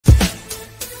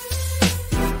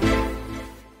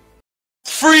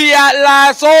Free at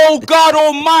last. Oh, God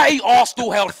almighty. Arsenal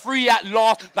held free at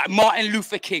last like Martin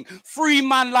Luther King. Free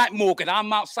man like Morgan.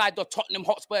 I'm outside the Tottenham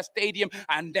Hotspur Stadium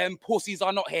and them pussies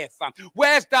are not here, fam.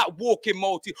 Where's that walking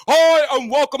multi? Hi, and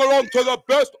welcome along to the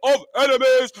best of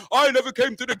enemies. I never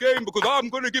came to the game because I'm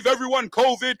going to give everyone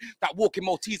COVID. That walking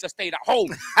Malteser stayed at home.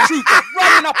 Troopz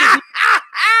running up his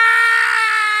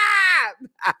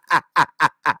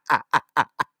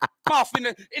mouth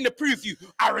in the preview.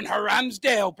 Aaron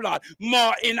Ramsdale, blood.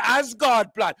 Martin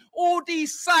Asgard, blood. All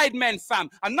these side men, fam.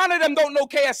 And none of them don't know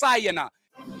KSI, you know.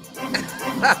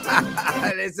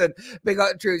 Listen, big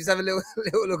up Troopz. Just have a little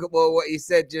look at what he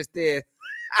said just there.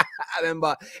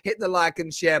 Remember, hit the like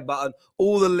and share button.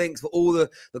 All the links for all the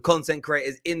content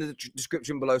creators in the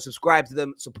description below. Subscribe to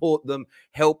them, support them,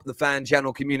 help the fan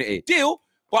channel community. Deal?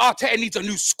 But Arteta needs a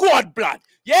new squad, blood.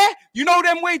 Yeah? You know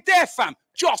them way there, fam.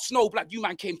 Just know, blood, you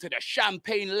man came to the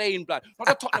Champagne Lane, blood. Not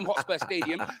the Tottenham Hotspur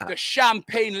Stadium, the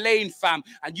Champagne Lane, fam.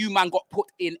 And you man got put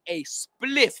in a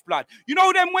spliff, blood. You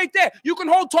know them way there. You can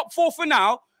hold top 4 for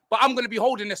now, but I'm going to be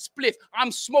holding a spliff.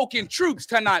 I'm smoking Troopz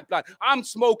tonight, blood. I'm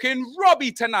smoking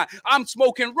Robbie tonight. I'm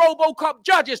smoking RoboCup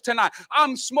judges tonight.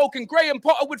 I'm smoking Graham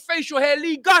Potter with facial hair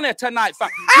Lee Gunner tonight, fam.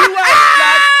 You else,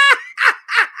 blood?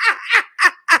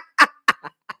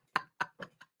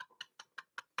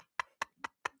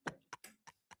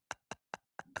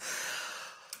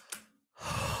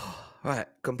 Right,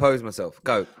 compose myself.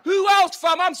 Go. Who else,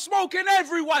 fam? I'm smoking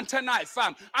everyone tonight,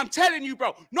 fam. I'm telling you,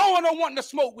 bro. No one don't want to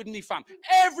smoke with me, fam.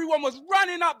 Everyone was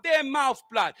running up their mouth,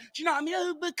 blood. Do you know what I mean?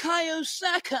 Oh, Bukayo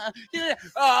Saka. Yeah.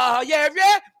 Yeah.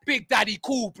 Big Daddy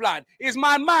Cool, blood. Is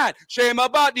my man. Shame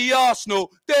about the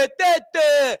Arsenal.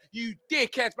 You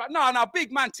dickheads, blood. No,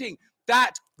 big man thing.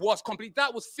 That was complete.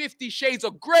 That was 50 Shades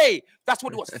of Grey. That's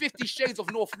what it was. 50 Shades of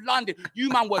North London. You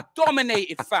man were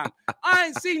dominated, fam. I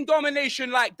ain't seen domination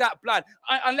like that, blood.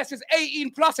 Unless it's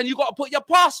 18 plus and you got to put your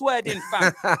password in,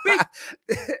 fam.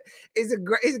 It's a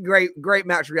great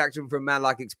match reaction from a man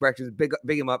like Expressions. Big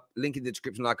him up. Link in the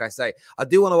description, like I say. I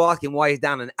do want to ask him why he's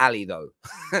down an alley though.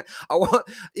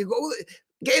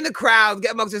 Get in the crowd,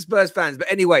 get amongst the Spurs fans.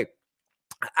 But anyway,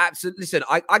 absolutely. Listen,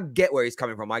 I get where he's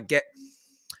coming from. I get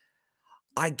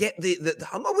I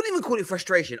wouldn't even call it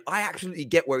frustration. I absolutely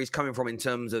get where he's coming from in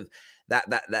terms of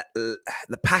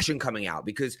the passion coming out,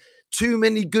 because too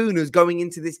many gooners going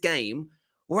into this game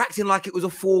were acting like it was a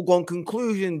foregone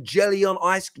conclusion. Jelly and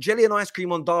ice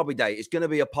cream on Derby Day. It's going to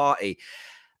be a party.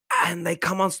 And they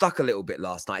come unstuck a little bit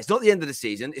last night. It's not the end of the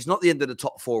season. It's not the end of the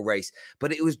top 4 race,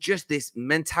 but it was just this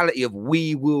mentality of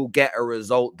we will get a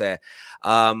result there.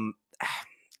 And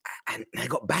they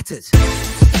got battered.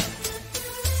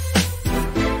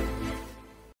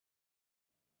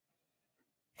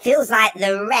 Feels like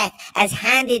the ref has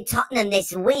handed Tottenham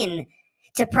this win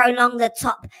to prolong the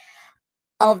top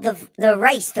of the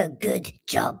race for good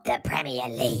job, the Premier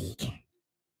League.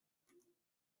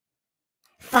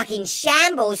 Fucking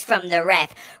shambles from the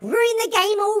ref. Ruined the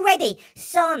game already.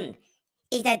 Son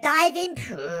is a diving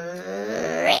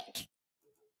prick.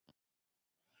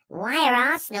 Why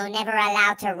are Arsenal never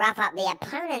allowed to rough up the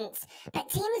opponents, but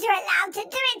teams are allowed to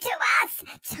do it to us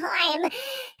time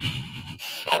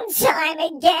and time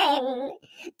again?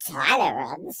 Tyler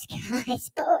on Sky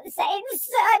Sports says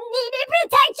Son needed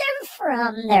protection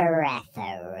from the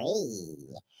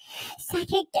referee.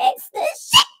 Saka gets the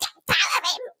shit kicked out of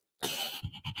him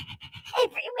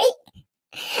every week.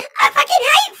 I fucking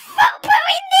hate football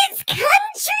in this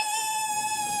country.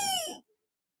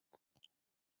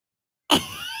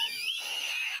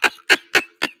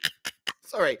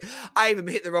 Sorry, I even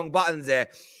hit the wrong buttons there.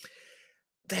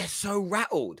 They're so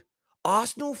rattled.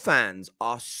 Arsenal fans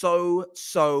are so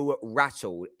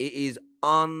rattled. It is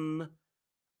unbelievable.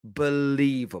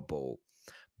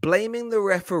 Blaming the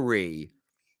referee,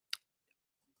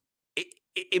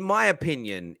 in my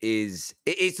opinion, it's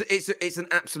an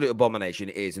absolute abomination.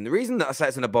 It is. And the reason that I say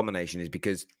it's an abomination is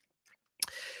because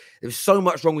there was so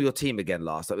much wrong with your team again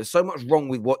last night. There was so much wrong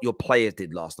with what your players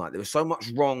did last night. There was so much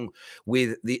wrong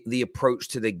with the approach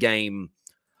to the game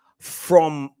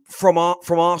from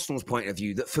Arsenal's point of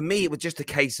view that for me, it was just a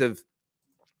case of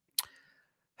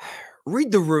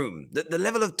read the room. The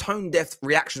level of tone-deaf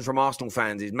reactions from Arsenal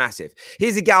fans is massive.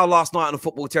 Here's Egal last night on the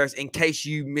Football Terrace, in case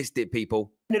you missed it,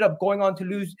 people. Ended up going on to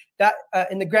lose that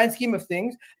in the grand scheme of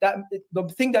things. That the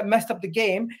thing that messed up the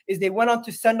game is they went on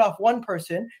to send off one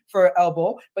person for an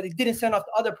elbow, but they didn't send off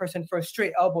the other person for a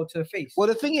straight elbow to the face. Well,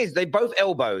 the thing is, they both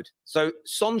elbowed, so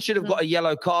Son should have got a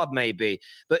yellow card, maybe.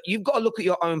 But you've got to look at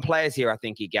your own players here, I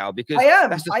think, Egal, because I am.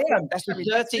 That's the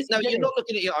 13th. No, you're not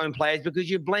looking at your own players because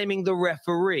you're blaming the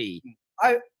referee.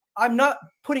 I'm not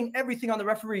putting everything on the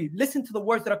referee. Listen to the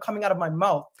words that are coming out of my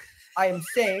mouth. I am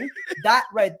saying that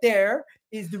right there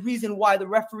is the reason why the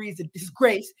referee is a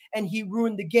disgrace and he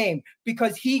ruined the game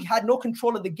because he had no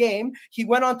control of the game. He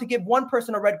went on to give one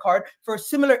person a red card for a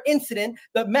similar incident.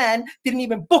 The man didn't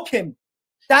even book him.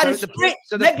 That is straight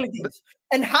negligence.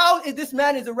 And how is this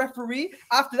man is a referee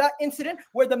after that incident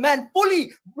where the man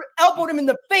fully elbowed him in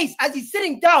the face as he's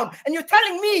sitting down? And you're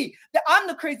telling me that I'm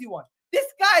the crazy one. This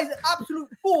guy is an absolute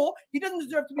fool. He doesn't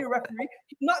deserve to be a referee.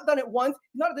 He's not done it once.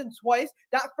 He's not done it twice.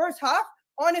 That first half,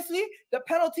 honestly, the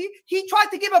penalty, he tried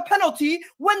to give a penalty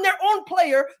when their own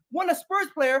player, when a Spurs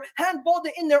player, handballed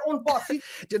it in their own box. Do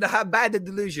you know how bad the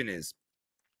delusion is?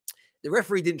 The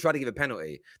referee didn't try to give a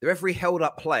penalty. The referee held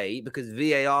up play because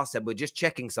VAR said, we're just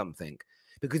checking something.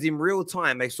 Because in real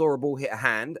time, they saw a ball hit a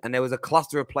hand and there was a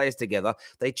cluster of players together.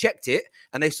 They checked it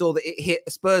and they saw that it hit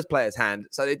a Spurs player's hand.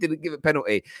 So they didn't give a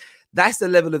penalty. That's the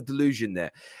level of delusion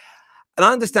there. And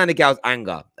I understand Egal's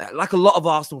anger. Like a lot of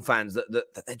Arsenal fans, that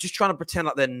they're just trying to pretend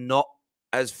like they're not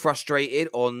as frustrated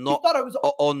or not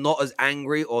as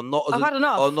angry or not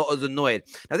as annoyed.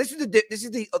 Now this is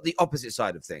the opposite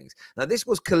side of things. Now this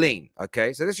was Colleen,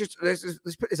 okay? So let's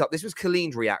put this up. This was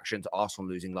Colleen's reaction to Arsenal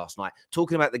losing last night,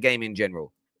 talking about the game in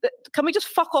general. Can we just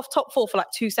fuck off top four for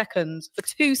like 2 seconds? For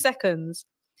 2 seconds.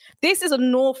 This is a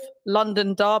North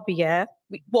London derby, yeah?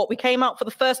 We came out for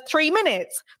the first 3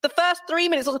 minutes. The first 3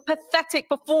 minutes was a pathetic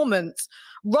performance.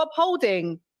 Rob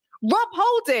Holding,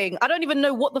 I don't even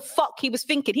know what the fuck he was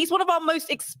thinking. He's one of our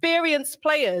most experienced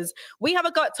players. We have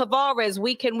a go at Tavares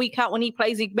week in, week out. When he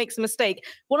plays, he makes a mistake.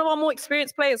 One of our more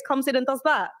experienced players comes in and does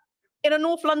that in a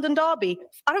North London derby.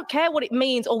 I don't care what it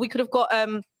means. Or we could have got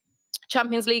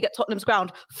Champions League at Tottenham's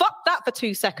ground. Fuck that for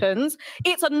 2 seconds.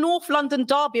 It's a North London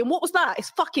derby. And what was that? It's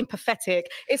fucking pathetic.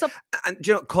 And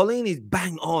you know, Colleen is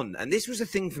bang on. And this was the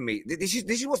thing for me. This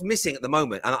is what's missing at the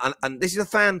moment. And this is a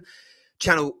fan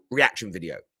channel reaction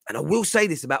video. And I will say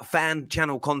this about fan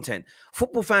channel content.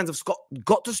 Football fans have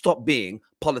got to stop being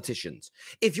politicians.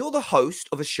 If you're the host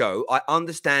of a show, I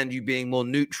understand you being more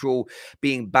neutral,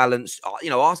 being balanced,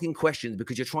 asking questions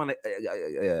because you're trying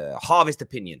to harvest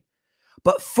opinion.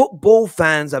 But football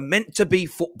fans are meant to be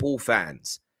football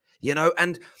fans,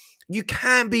 and you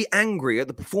can be angry at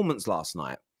the performance last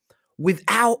night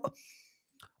without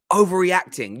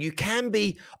overreacting. You can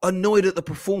be annoyed at the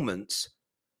performance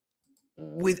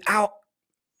without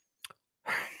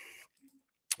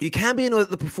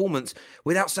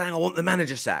saying, I want the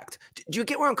manager sacked. Do you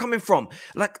get where I'm coming from?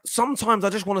 Like, sometimes I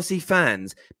just want to see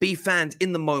fans be fans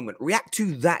in the moment, react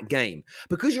to that game.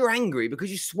 Because you're angry,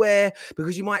 because you swear,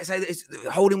 because you might say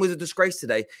that Holding was a disgrace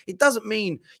today, it doesn't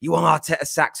mean you want Arteta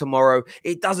sacked tomorrow.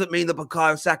 It doesn't mean that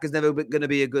Bukayo Saka's never going to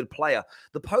be a good player.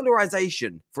 The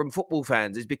polarization from football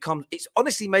fans it's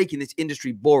honestly making this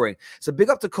industry boring. So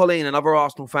big up to Colleen and other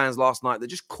Arsenal fans last night that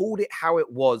just called it how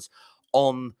it was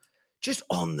on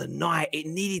the night. It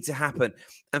needed to happen.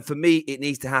 And for me, it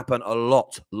needs to happen a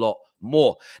lot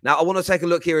more. Now, I want to take a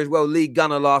look here as well. Lee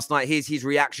Gunner last night. Here's his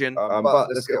reaction. But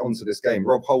let's get on to this game.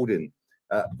 Rob Holding,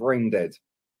 brain dead.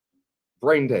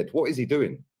 Brain dead. What is he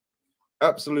doing?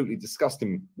 Absolutely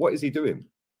disgusting. What is he doing?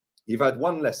 You've had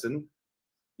 1 lesson.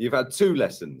 You've had 2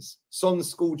 lessons. Son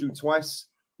schooled you twice.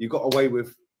 You got away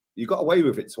with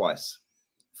it twice.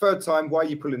 3rd time, why are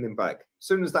you pulling him back? As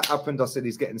soon as that happened, I said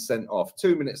he's getting sent off.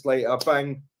 2 minutes later,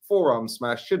 bang, forearm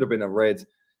smash. Should have been a red.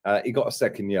 He got a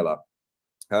 2nd yellow.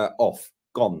 Off,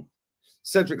 gone.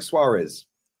 Cedric Suarez,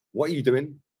 what are you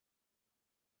doing?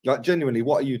 Like, genuinely,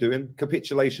 what are you doing?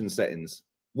 Capitulation settings.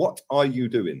 What are you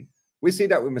doing? We see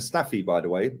that with Mustafi, by the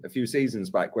way, a few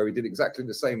seasons back, where he did exactly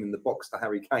the same in the box to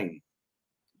Harry Kane.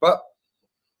 But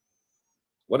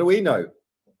what do we know?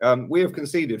 We have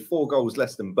conceded 4 goals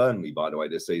less than Burnley, by the way,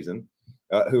 this season.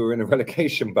 Who are in a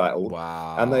relegation battle.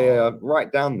 Wow. And they are right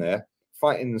down there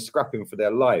fighting and scrapping for their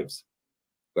lives.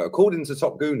 But according to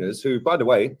Top Gooners, who, by the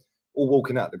way, all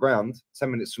walking out the ground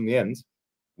 10 minutes from the end,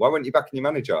 why weren't you backing your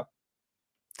manager?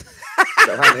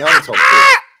 Apparently I'm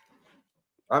toxic.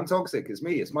 I'm toxic. It's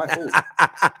me. It's my fault.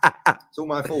 It's all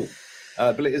my fault.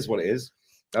 But it is what it is.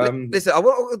 Listen, I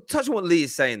want to touch on what Lee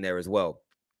is saying there as well.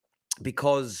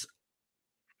 Because...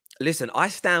 listen, I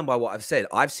stand by what I've said.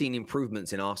 I've seen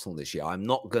improvements in Arsenal this year. I'm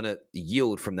not going to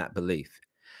yield from that belief.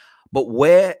 But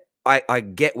where I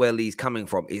get where Lee's coming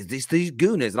from is these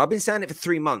gooners. And I've been saying it for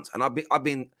 3 months. And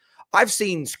I've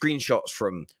seen screenshots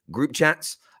from group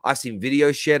chats. I've seen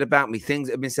videos shared about me, things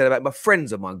that have been said about my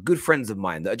friends of mine, good friends of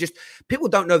mine that are just, people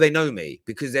don't know they know me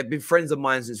because they've been friends of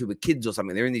mine since we were kids or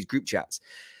something. They're in these group chats.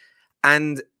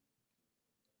 And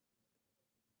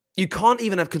you can't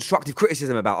even have constructive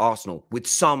criticism about Arsenal with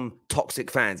some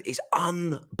toxic fans. It's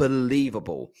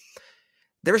unbelievable.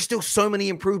 There are still so many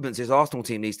improvements this Arsenal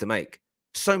team needs to make.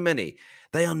 So many.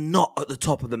 They are not at the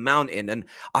top of the mountain. And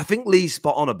I think Lee's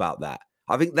spot on about that.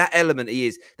 I think that element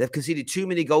is they've conceded too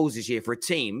many goals this year for a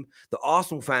team that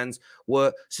Arsenal fans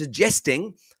were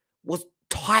suggesting was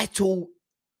title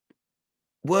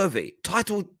worthy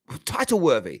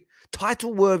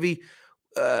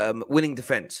winning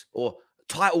defense, or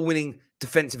title winning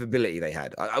defensive ability they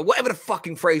had. Whatever the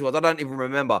fucking phrase was, I don't even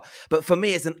remember. But for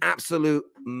me, it's an absolute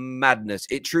madness.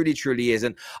 It truly, truly is.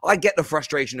 And I get the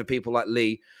frustration of people like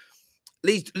Lee.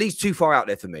 Lee's too far out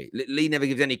there for me. Lee never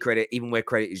gives any credit, even where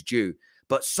credit is due.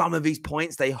 But some of these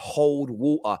points, they hold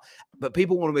water. But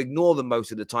people want to ignore them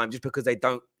most of the time just because they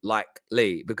don't like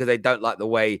Lee, because they don't like the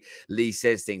way Lee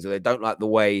says things, or they don't like the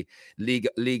way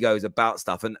Lee goes about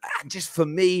stuff. And just for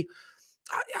me,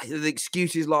 the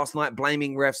excuses last night,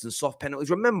 blaming refs and soft penalties.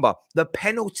 Remember, the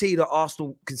penalty that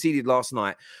Arsenal conceded last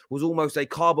night was almost a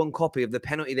carbon copy of the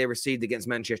penalty they received against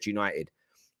Manchester United.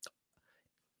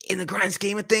 In the grand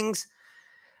scheme of things,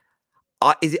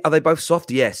 are they both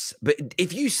soft? Yes. But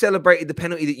if you celebrated the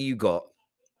penalty that you got,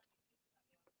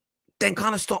 then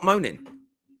kind of stop moaning.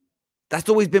 That's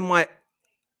always been my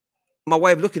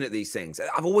way of looking at these things.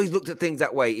 I've always looked at things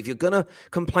that way. If you're going to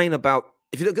complain about,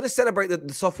 if you're going to celebrate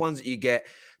the soft ones that you get,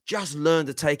 just learn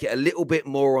to take it a little bit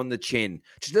more on the chin.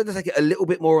 Just learn to take it a little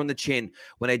bit more on the chin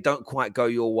when they don't quite go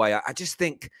your way. I just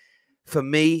think, for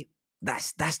me,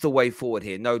 that's the way forward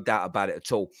here. No doubt about it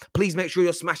at all. Please make sure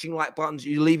you're smashing like buttons.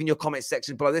 You're leaving your comment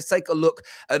section below. Let's take a look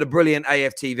at the brilliant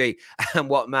AFTV and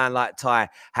what man like Ty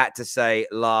had to say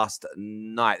last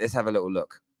night. Let's have a little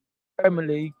look. Premier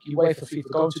League, UEFA,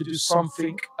 FIFA going to do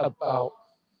something about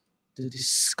the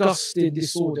disgusting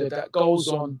disorder that goes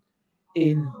on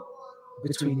in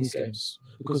between these games,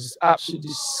 because it's absolutely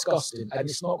disgusting and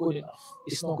it's not good enough.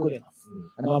 It's not good enough,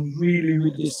 and I'm really,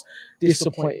 really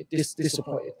disappointed.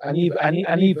 And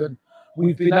even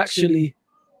we've actually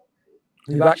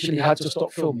had to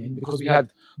stop filming because we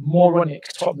had moronic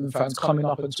Tottenham fans coming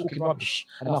up and talking rubbish,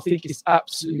 and I think it's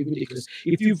absolutely ridiculous.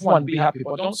 If you've won, be happy,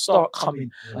 but don't start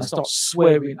coming and start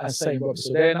swearing and saying rubbish.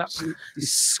 So they're an absolute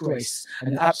disgrace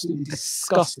and absolutely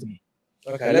disgusting me.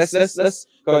 Okay, let's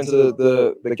go into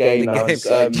the game now.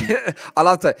 I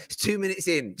love that. It's 2 minutes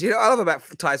in. Do you know what I love about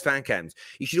Ty's fan cams?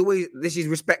 You should always, this is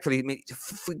respectfully,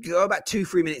 go about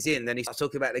 2-3 minutes in, then he starts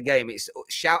talking about the game. It's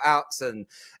shout outs and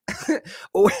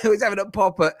always having a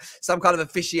pop at some kind of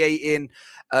officiating,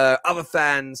 other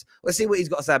fans. Let's see what he's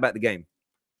got to say about the game.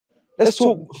 Let's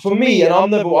talk. For me, and I'm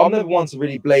never one to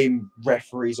really blame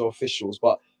referees or officials,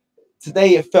 but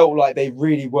today it felt like they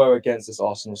really were against this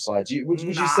Arsenal side. Would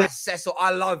you say? Cecil,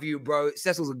 I love you, bro.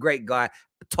 Cecil's a great guy,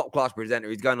 top class presenter.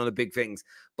 He's going on the big things.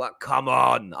 But come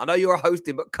on, I know you're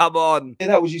hosting, but come on. Yeah,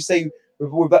 that would you say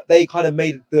they kind of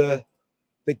made the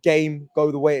game go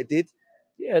the way it did?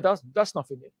 Yeah, that's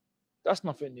nothing new. That's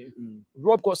nothing new.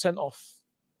 Rob got sent off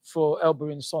for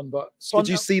elbowing Son, but Son,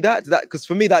 did you see that? Because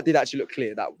for me, that did actually look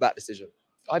clear. That decision.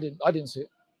 I didn't see it.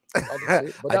 But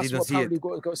that's what apparently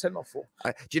got sent off for.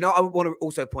 Do you know, I want to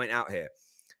also point out here,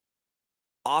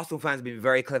 Arsenal fans have been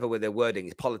very clever with their wording.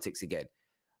 It's politics again.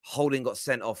 Holding got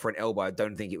sent off for an elbow. I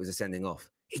don't think it was a sending off.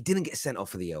 He didn't get sent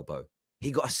off for the elbow.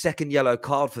 He got a second yellow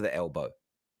card for the elbow.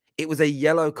 It was a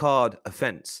yellow card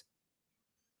offence.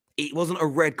 It wasn't a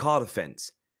red card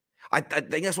offence. I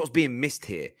think that's what's being missed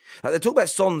here. Like, they talk about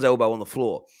Son's elbow on the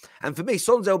floor. And for me,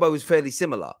 Son's elbow was fairly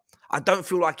similar. I don't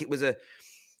feel like it was a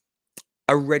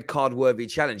red card worthy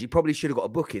challenge. He probably should have got a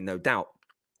booking, no doubt.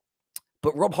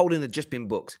 But Rob Holding had just been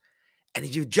booked. And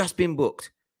if you've just been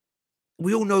booked,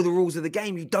 we all know the rules of the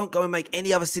game. You don't go and make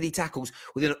any other silly tackles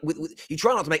you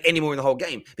try not to make any more in the whole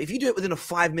game. But if you do it within a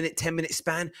 5-minute, 10-minute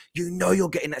span, you know you're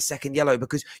getting that second yellow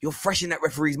because you're fresh in that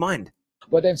referee's mind.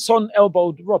 But then Son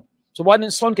elbowed Rob. So why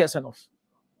didn't Son get sent off?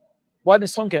 Why didn't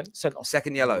Son get sent off?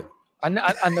 Second yellow. And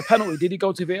the penalty, did he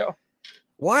go to VAR?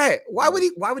 Why? Why would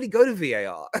he go to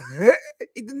VAR?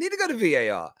 He didn't need to go to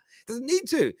VAR. Doesn't need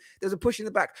to. There's a push in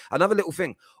the back. Another little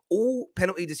thing. All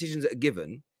penalty decisions that are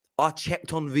given are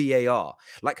checked on VAR.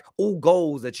 Like, all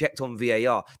goals are checked on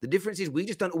VAR. The difference is we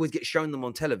just don't always get shown them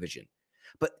on television.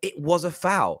 But it was a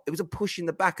foul. It was a push in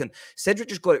the back. And Cedric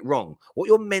just got it wrong. What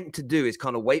you're meant to do is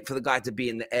kind of wait for the guy to be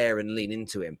in the air and lean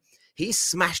into him. He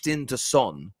smashed into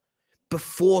Son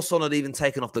before Son had even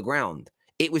taken off the ground.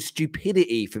 It was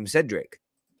stupidity from Cedric.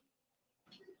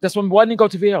 Why didn't he go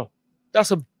to VAR? That's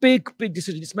a big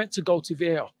decision. It's meant to go to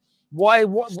VAR. Why?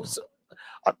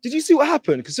 Did you see what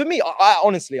happened? Because for me, I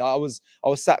honestly, I was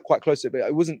sat quite close to it, but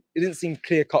it didn't seem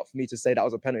clear cut for me to say that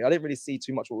was a penalty. I didn't really see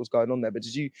too much what was going on there. But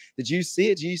did you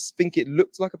see it? Do you think it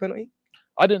looked like a penalty?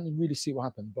 I didn't really see what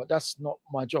happened, but that's not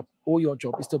my job or your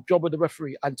job. It's the job of the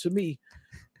referee. And to me,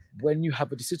 when you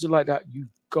have a decision like that, you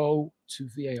go to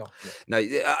VAR. No,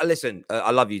 listen,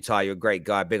 I love you, Ty. You're a great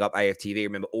guy. Big up AFTV.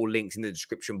 Remember, all links in the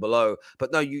description below.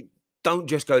 But no, you don't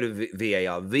just go to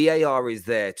VAR. VAR is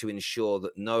there to ensure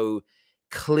that no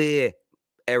clear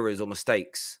errors or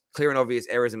mistakes, clear and obvious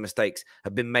errors and mistakes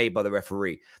have been made by the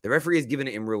referee. The referee is given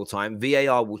it in real time.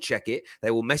 VAR will check it.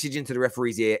 They will message into the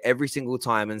referee's ear every single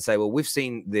time and say, well, we've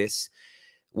seen this.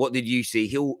 What did you see?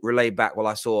 He'll relay back, well,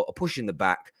 I saw a push in the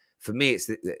back. For me,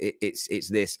 it's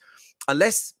this.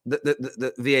 Unless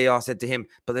the VAR said to him,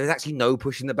 but there's actually no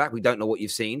push in the back, we don't know what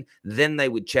you've seen, then they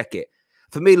would check it.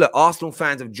 For me, look, Arsenal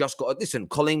fans have just got, listen,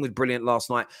 Colin was brilliant last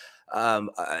night.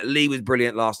 Lee was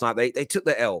brilliant last night. They took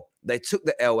the L. They took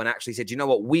the L and actually said, you know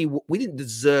what? We didn't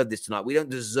deserve this tonight. We don't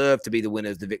deserve to be the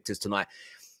winners, the victors tonight.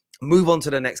 Move on to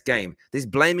the next game. This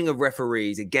blaming of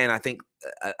referees, again, I think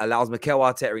allows Mikel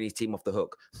Arteta and his team off the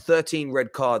hook. 13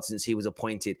 red cards since he was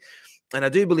appointed. And I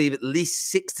do believe at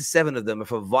least 6 to 7 of them are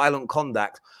for violent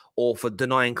conduct or for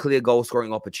denying clear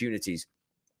goal-scoring opportunities.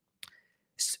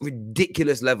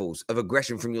 Ridiculous levels of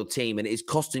aggression from your team, and it is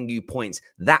costing you points.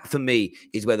 That, for me,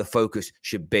 is where the focus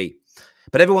should be.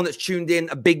 But everyone that's tuned in,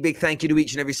 a big, big thank you to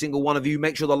each and every single one of you.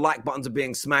 Make sure the like buttons are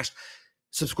being smashed.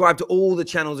 Subscribe to all the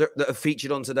channels that are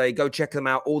featured on today. Go check them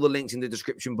out. All the links in the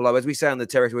description below. As we say on the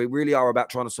terrace, we really are about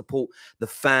trying to support the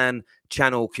fan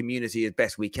channel community as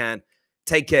best we can.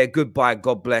 Take care. Goodbye.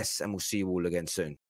 God bless. And we'll see you all again soon.